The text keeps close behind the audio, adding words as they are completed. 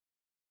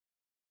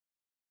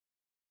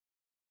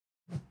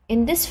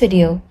In this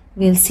video,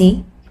 we'll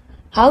see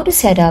how to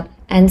set up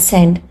and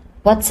send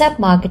WhatsApp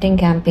marketing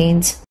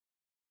campaigns.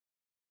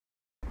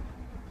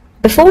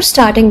 Before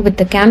starting with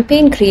the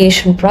campaign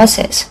creation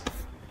process,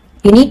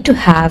 you need to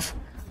have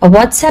a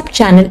WhatsApp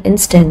channel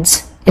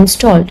instance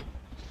installed.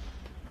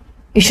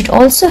 You should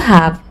also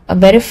have a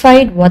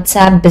verified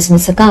WhatsApp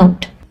business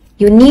account.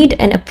 You need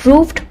an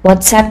approved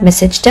WhatsApp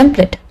message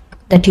template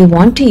that you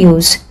want to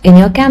use in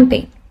your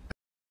campaign.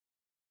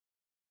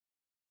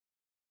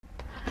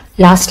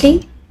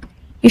 Lastly,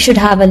 you should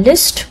have a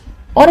list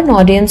or an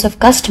audience of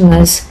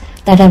customers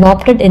that have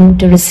opted in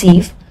to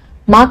receive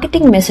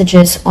marketing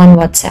messages on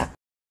WhatsApp.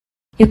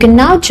 You can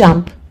now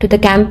jump to the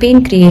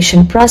campaign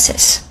creation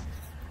process.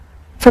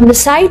 From the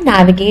side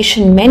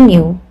navigation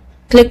menu,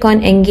 click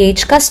on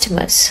Engage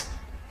Customers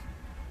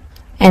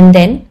and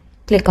then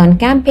click on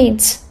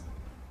Campaigns.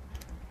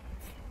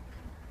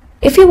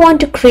 If you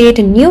want to create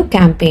a new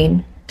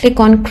campaign,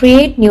 click on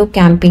Create New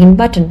Campaign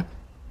button.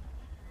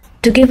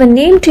 To give a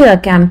name to your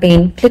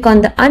campaign, click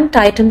on the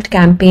Untitled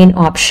Campaign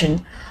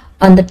option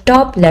on the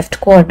top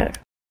left corner.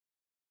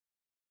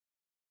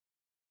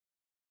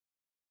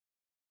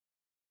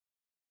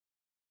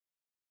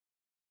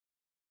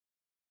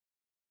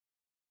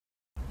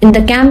 In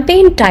the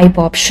Campaign Type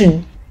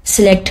option,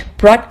 select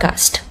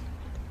Broadcast.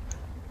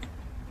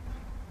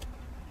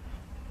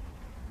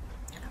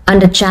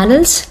 Under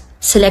Channels,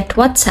 select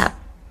WhatsApp.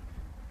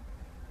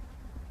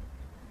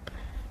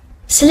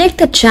 Select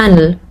the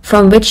channel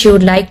from which you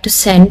would like to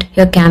send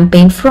your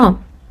campaign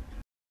from.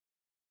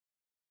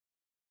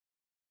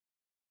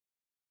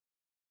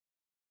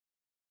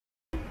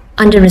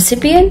 Under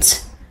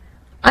Recipients,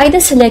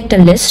 either select a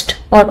list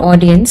or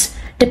audience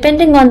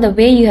depending on the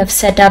way you have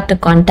set up the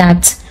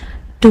contacts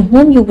to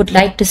whom you would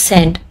like to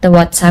send the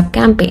WhatsApp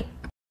campaign.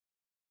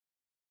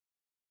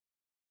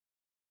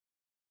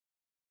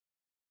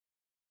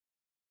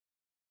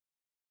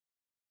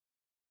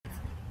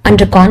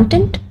 Under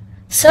Content,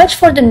 search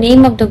for the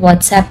name of the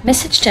WhatsApp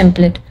message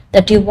template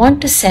that you want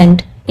to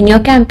send in your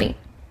campaign.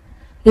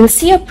 You'll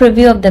see a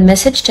preview of the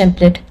message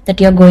template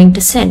that you're going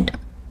to send.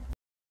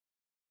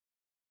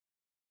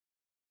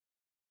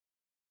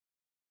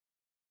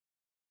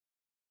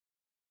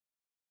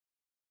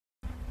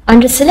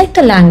 Under Select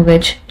a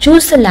Language,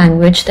 choose the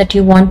language that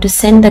you want to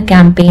send the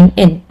campaign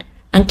in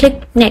and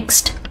click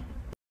Next.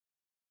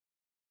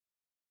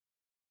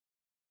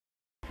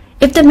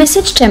 If the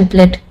message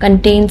template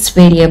contains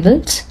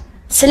variables,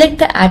 select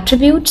the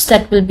attributes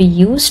that will be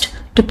used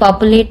to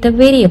populate the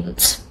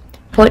variables.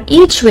 For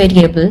each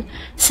variable,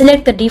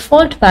 select the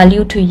default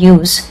value to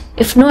use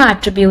if no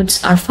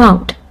attributes are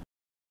found.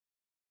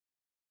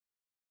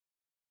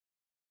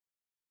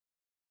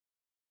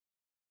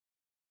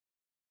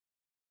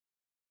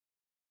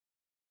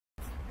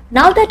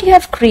 Now that you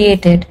have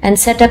created and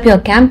set up your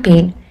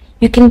campaign,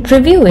 you can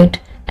preview it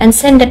and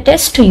send a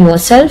test to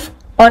yourself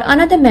or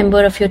another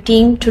member of your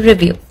team to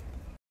review.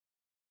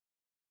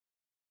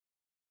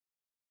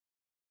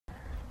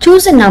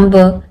 Choose a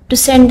number to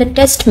send the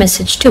test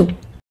message to.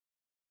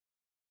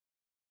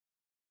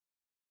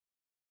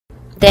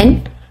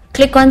 Then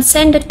click on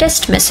Send a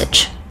test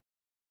message.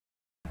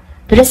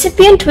 The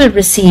recipient will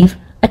receive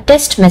a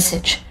test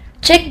message.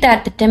 Check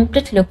that the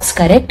template looks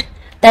correct,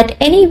 that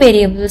any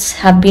variables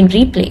have been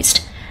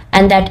replaced,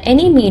 and that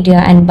any media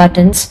and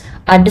buttons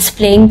are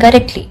displaying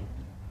correctly.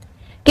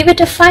 Give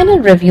it a final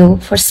review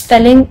for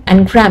spelling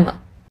and grammar.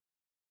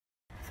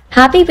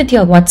 Happy with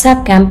your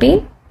WhatsApp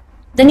campaign?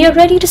 Then you're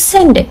ready to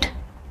send it.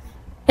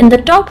 In the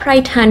top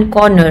right hand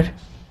corner,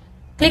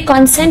 click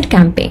on Send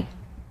Campaign.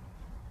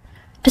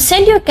 To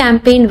send your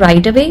campaign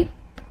right away,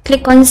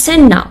 click on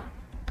Send Now.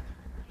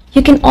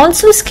 You can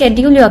also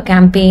schedule your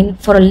campaign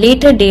for a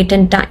later date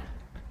and time.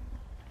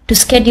 To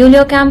schedule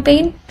your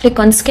campaign, click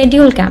on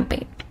Schedule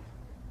Campaign.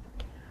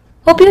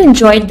 Hope you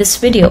enjoyed this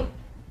video.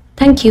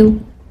 Thank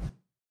you.